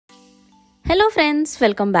Hello friends,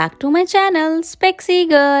 welcome back to my channel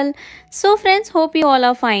Specsygirl. So friends, hope you all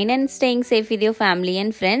are fine and staying safe with your family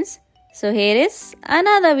and friends. So here is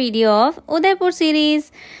another video of Udaipur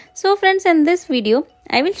series. So friends, in this video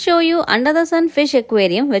I will show you Under the Sun Fish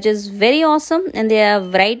Aquarium, which is very awesome, and there are a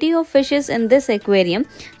variety of fishes in this aquarium.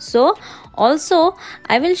 So also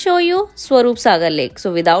I will show you Fateh Sagar Lake.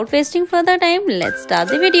 So without wasting further time, let's start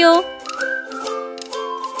the video.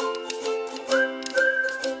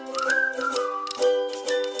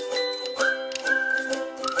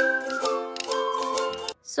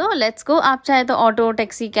 So let's go. आप चाहे तो auto,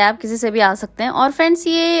 taxi, cab किसी से भी आ सकते हैं। और friends,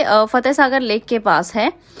 ये फतेह सागर लेक के पास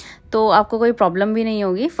है, तो आपको कोई प्रॉब्लम भी नहीं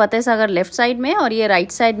होगी। फतेह सागर लेफ्ट साइड में और ये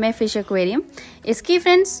राइट साइड में फिश एक्वेरियम। इसकी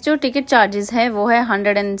फ्रेंड्स जो टिकट चार्जेस है वो है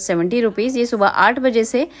 170 रुपीज़। ये सुबह 8 बजे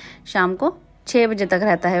से शाम को 6 बजे तक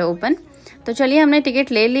रहता है ओपन। तो चलिए, हमने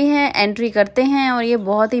टिकट ले ली है, एंट्री करते हैं। और ये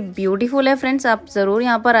बहुत ही ब्यूटीफुल है फ्रेंड्स, आप ज़रूर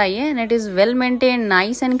यहाँ पर आइए। And it is well maintain,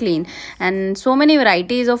 nice and clean, and so many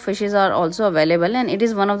varieties of fishes are also available, and it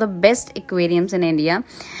is one of the best aquariums in India.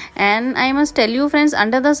 And I must tell you friends,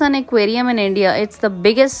 Under the Sun Aquarium in India, it's the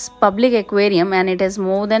biggest public aquarium, and it has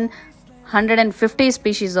more than 150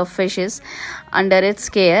 species of fishes under its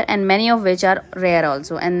care, and many of which are rare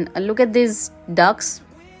also. And look at these ducks.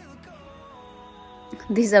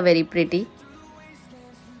 These are very pretty.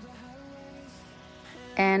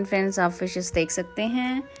 And friends, आप fishes देख सकते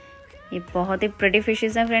हैं, ये बहुत ही pretty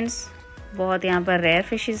fishes हैं friends. बहुत यहाँ पर rare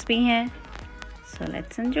fishes भी हैं. So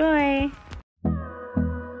let's enjoy.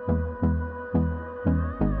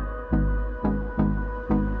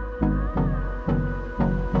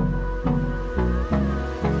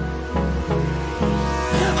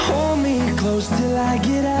 Till I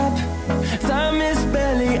get up, time is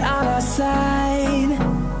barely on our side.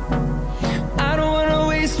 I don't wanna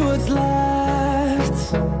waste what's left.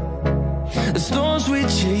 The storms we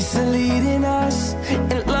chase are leading us,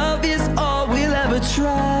 and love is all we'll ever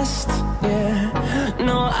trust. Yeah,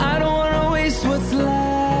 no, I don't wanna waste what's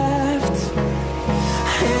left.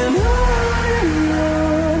 And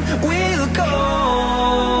on we'll go,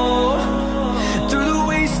 through the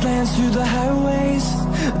wastelands, through the highways,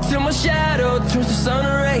 till my shadow turns to sun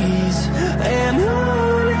rays. And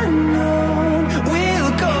on we'll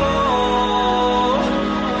go,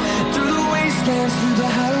 through the wastelands, through the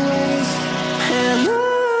highways, and on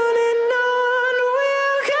we'll go.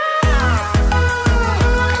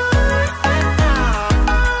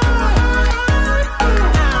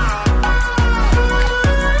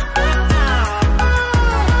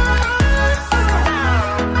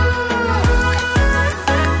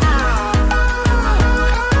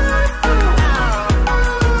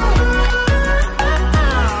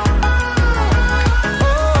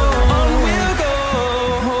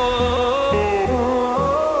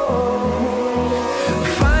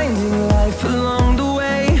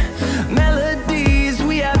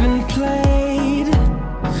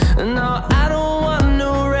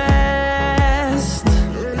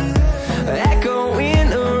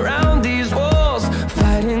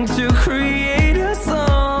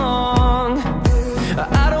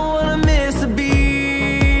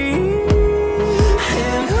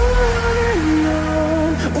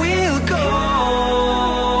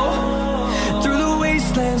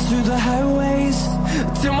 Through the highways,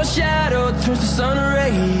 till my shadow turns to sun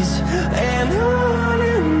rays. And on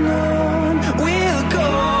we'll go,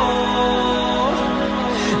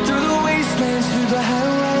 through the wastelands, through the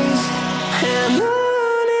highways, and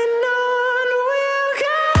on we'll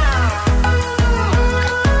go.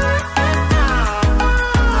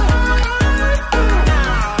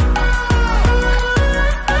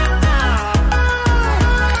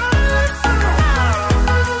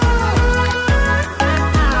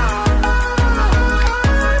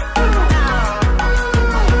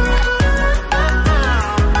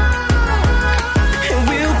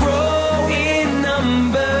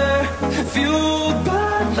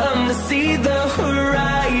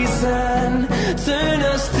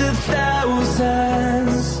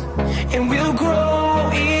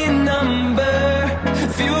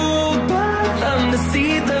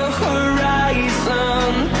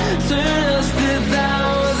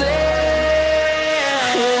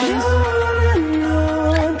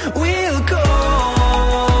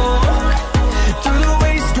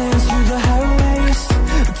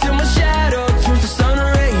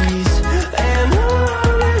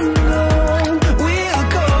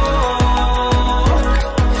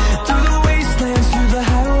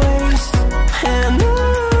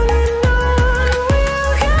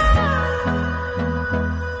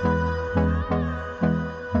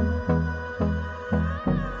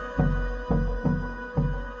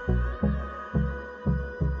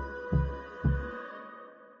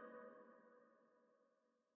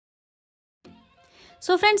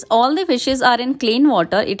 So friends, all the fishes are in clean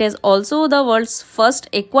water. It is also the world's first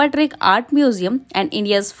Aqua Trick Art Museum and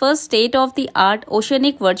India's first state-of-the-art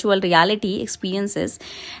Oceanic virtual reality experiences.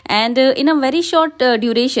 And in a very short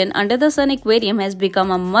duration, Under the Sun Aquarium has become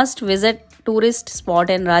a must-visit tourist spot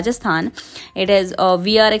in Rajasthan. It has a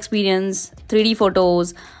VR experience, 3D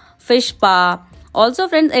photos, fish spa. Also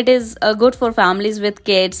friends, it is good for families with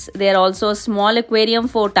kids. There are also a small aquarium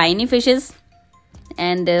for tiny fishes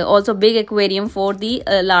and also big aquarium for the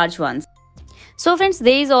large ones. So friends,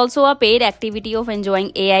 there is also a paid activity of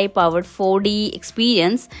enjoying AI powered 4D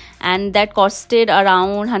experience, and that costed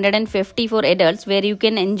around 150 for adults, where you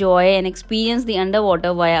can enjoy and experience the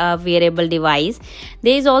underwater via a wearable device.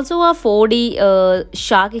 There is also a 4D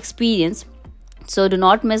shark experience, so do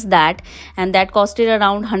not miss that, and that costed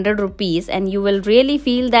around 100 rupees, and you will really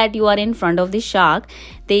feel that you are in front of the shark.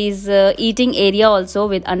 There is eating area also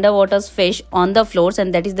with underwater fish on the floors,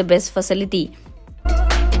 and that is the best facility.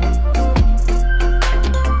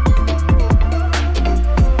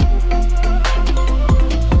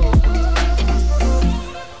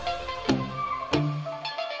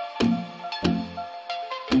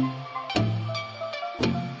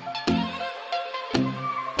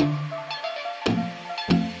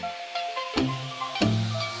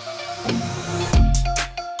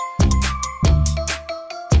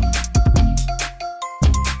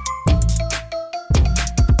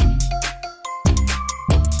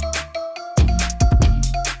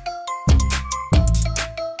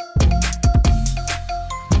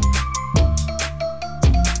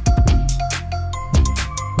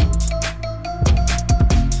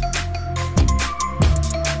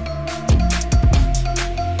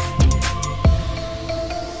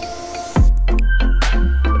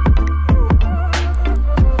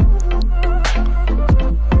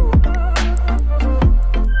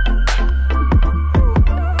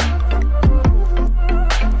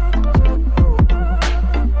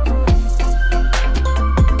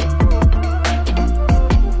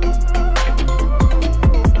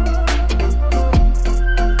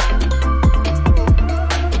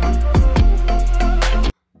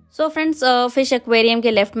 तो friends, fish aquarium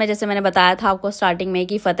के left में जैसे मैंने बताया था आपको starting में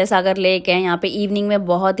कि फतेह सागर लेक है। यहाँ पे इवनिंग में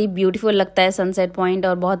बहुत ही ब्यूटीफुल लगता है सनसेट पॉइंट,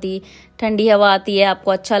 और बहुत ही ठंडी हवा आती है,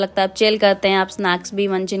 आपको अच्छा लगता है, आप चिल करते हैं, आप स्नैक्स भी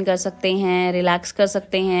मंचिन कर सकते हैं, रिलैक्स कर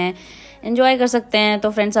सकते हैं, एंजॉय कर सकते हैं। तो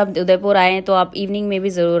फ्रेंड्स, आप उदयपुर आएँ तो आप इवनिंग में भी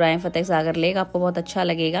ज़रूर आएँ फतेह सागर लेक, आपको बहुत अच्छा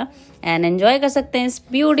लगेगा एंड एंजॉय कर सकते हैं इस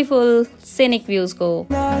ब्यूटीफुल सीनिक व्यूज़ को।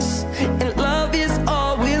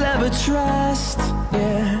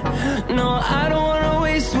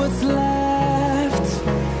 What's left,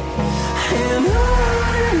 and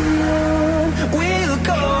on we'll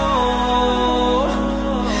go,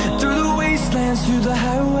 through the wastelands, through the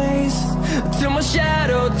highways, till my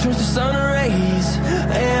shadow turns to sun rays,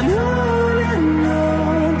 and on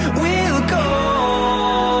we'll go,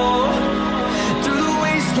 through the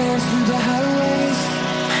wastelands, through the highways,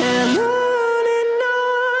 and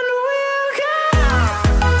on we'll go.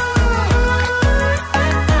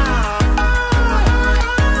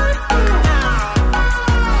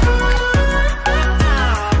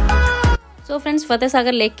 तो friends, Fateh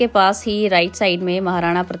Sagar lake के पास ही right side में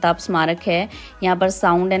महाराणा प्रताप स्मारक है। यहाँ पर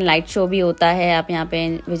sound and light show भी होता है, आप यहाँ पे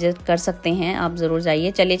विजिट कर सकते हैं, आप ज़रूर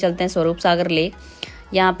जाइए। चलिए चलते हैं स्वरूप सागर लेक।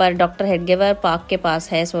 यहाँ पर डॉक्टर हेडगेवर पार्क के पास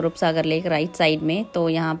है Swaroop Sagar lake right side में, तो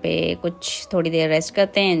यहाँ पे कुछ थोड़ी देर रेस्ट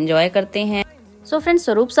करते हैं, एंजॉय करते हैं। So friends,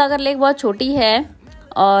 Swaroop Sagar lake बहुत छोटी है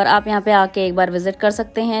और आप यहाँ पे आके एक बार विजिट कर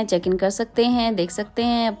सकते हैं, चेक इन कर सकते हैं, देख सकते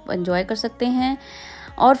हैं, एंजॉय कर सकते हैं।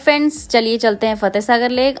 और फ्रेंड्स, चलिए चलते हैं फतेह सागर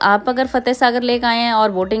लेक। आप अगर फतेह सागर लेक आए हैं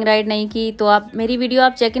और बोटिंग राइड नहीं की तो आप मेरी वीडियो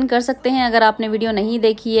आप चेक इन कर सकते हैं। अगर आपने वीडियो नहीं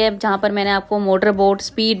देखी है जहां पर मैंने आपको मोटर बोट,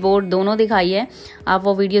 स्पीड बोट दोनों दिखाई है, आप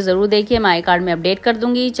वो वीडियो ज़रूर देखिए, मैं आई कार्ड में अपडेट कर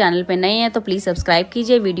दूंगी। चैनल पे नए हैं तो प्लीज़ सब्सक्राइब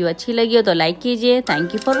कीजिए, वीडियो अच्छी लगी हो तो लाइक कीजिए।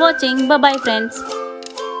 Thank you for watching, bye bye friends.